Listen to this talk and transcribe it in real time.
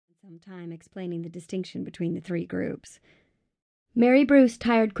some time explaining the distinction between the three groups. Mary Bruce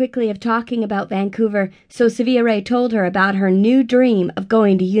tired quickly of talking about Vancouver, so Sevilla Ray told her about her new dream of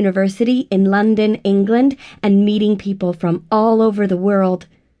going to university in London, England, and meeting people from all over the world.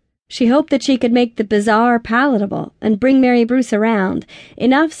 She hoped that she could make the bizarre palatable and bring Mary Bruce around,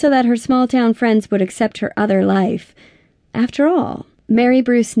 enough so that her small-town friends would accept her other life. After all, Mary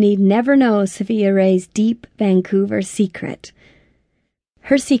Bruce need never know Sevilla Ray's deep Vancouver secret.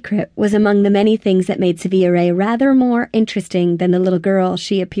 Her secret was among the many things that made Sevilla Ray rather more interesting than the little girl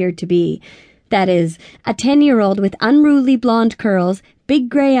she appeared to be. That is, a 10-year-old with unruly blonde curls, big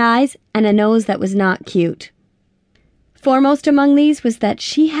grey eyes, and a nose that was not cute. Foremost among these was that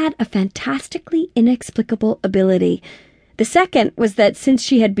she had a fantastically inexplicable ability. The second was that since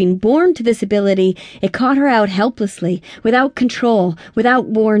she had been born to this ability, it caught her out helplessly, without control, without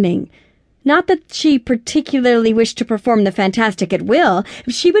warning. Not that she particularly wished to perform the fantastic at will,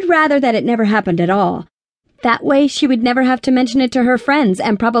 she would rather that it never happened at all. That way she would never have to mention it to her friends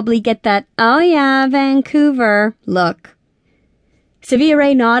and probably get that, "Oh yeah, Vancouver" look. Sevilla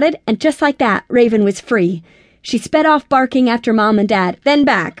Ray nodded, and just like that, Raven was free. She sped off barking after Mom and Dad, then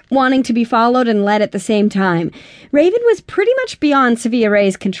back, wanting to be followed and led at the same time. Raven was pretty much beyond Sevilla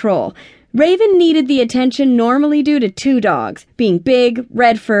Ray's control. Raven needed the attention normally due to two dogs, being big,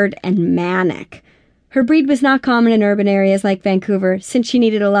 red-furred, and manic. Her breed was not common in urban areas like Vancouver, since she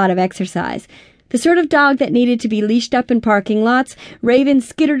needed a lot of exercise. The sort of dog that needed to be leashed up in parking lots, Raven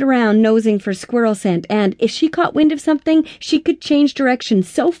skittered around nosing for squirrel scent, and if she caught wind of something, she could change direction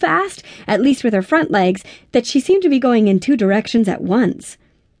so fast, at least with her front legs, that she seemed to be going in two directions at once.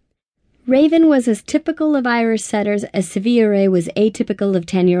 Raven was as typical of Irish setters as Sevilla Ray was atypical of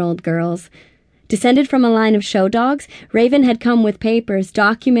 10-year-old girls. Descended from a line of show dogs, Raven had come with papers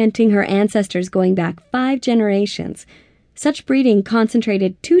documenting her ancestors going back 5 generations. Such breeding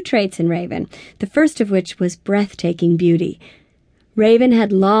concentrated 2 traits in Raven, the first of which was breathtaking beauty. Raven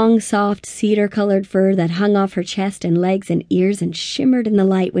had long, soft, cedar-colored fur that hung off her chest and legs and ears and shimmered in the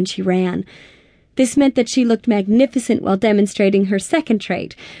light when she ran. This meant that she looked magnificent while demonstrating her second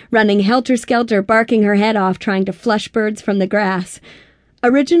trait, running helter-skelter, barking her head off, trying to flush birds from the grass.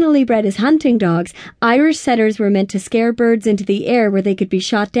 Originally bred as hunting dogs, Irish setters were meant to scare birds into the air where they could be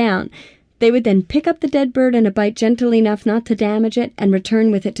shot down. They would then pick up the dead bird in a bite gentle enough not to damage it and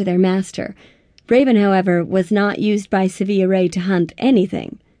return with it to their master. Raven, however, was not used by Sevilla Ray to hunt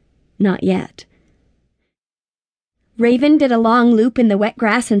anything. Not yet. Raven did a long loop in the wet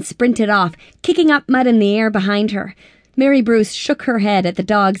grass and sprinted off, kicking up mud in the air behind her. Mary Bruce shook her head at the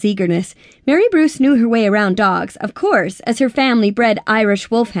dog's eagerness. Mary Bruce knew her way around dogs, of course, as her family bred Irish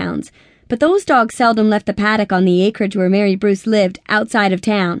wolfhounds. But those dogs seldom left the paddock on the acreage where Mary Bruce lived, outside of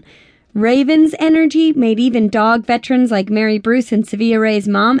town. Raven's energy made even dog veterans like Mary Bruce and Sevilla Ray's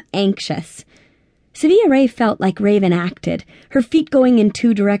mom anxious. Sevilla Ray felt like Raven acted, her feet going in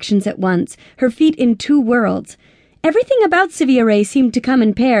 2 directions at once, her feet in 2 worlds. Everything about Sevilla Ray seemed to come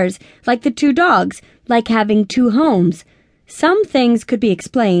in pairs, like the 2 dogs, like having 2 homes. Some things could be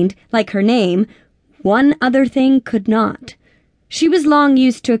explained, like her name. One other thing could not. She was long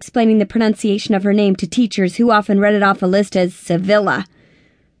used to explaining the pronunciation of her name to teachers who often read it off a list as Sevilla.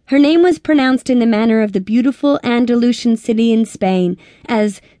 Her name was pronounced in the manner of the beautiful Andalusian city in Spain,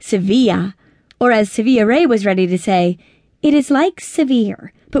 as Sevilla, or as Sevilla Ray was ready to say, "It is like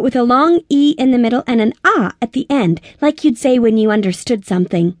severe, but with a long E in the middle and an A at the end, like you'd say when you understood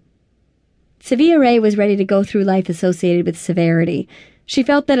something." Sevilla Ray was ready to go through life associated with severity. She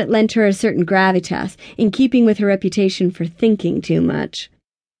felt that it lent her a certain gravitas, in keeping with her reputation for thinking too much.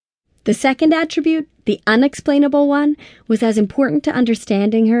 The second attribute, the unexplainable one, was as important to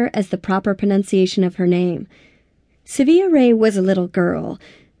understanding her as the proper pronunciation of her name. Sevilla Ray was a little girl.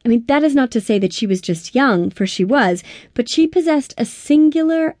 That is not to say that she was just young, for she was, but she possessed a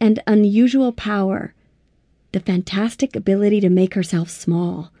singular and unusual power, the fantastic ability to make herself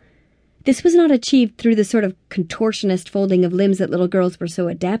small. This was not achieved through the sort of contortionist folding of limbs that little girls were so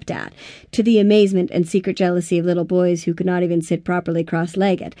adept at, to the amazement and secret jealousy of little boys who could not even sit properly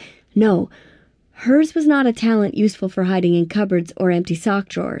cross-legged. No, hers was not a talent useful for hiding in cupboards or empty sock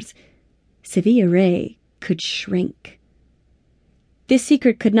drawers. Sevilla Ray could shrink. This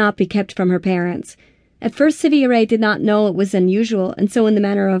secret could not be kept from her parents. At first, Sevilla Ray did not know it was unusual, and so in the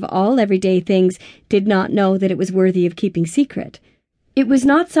manner of all everyday things, did not know that it was worthy of keeping secret. It was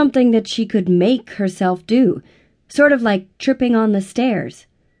not something that she could make herself do, sort of like tripping on the stairs.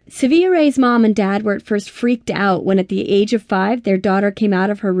 Sevilla Ray's mom and dad were at first freaked out when at the age of 5, their daughter came out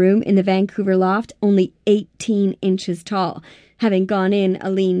of her room in the Vancouver loft only 18 inches tall, having gone in a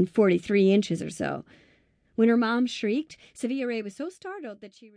lean 43 inches or so. When her mom shrieked, Sevilla Ray was so startled that she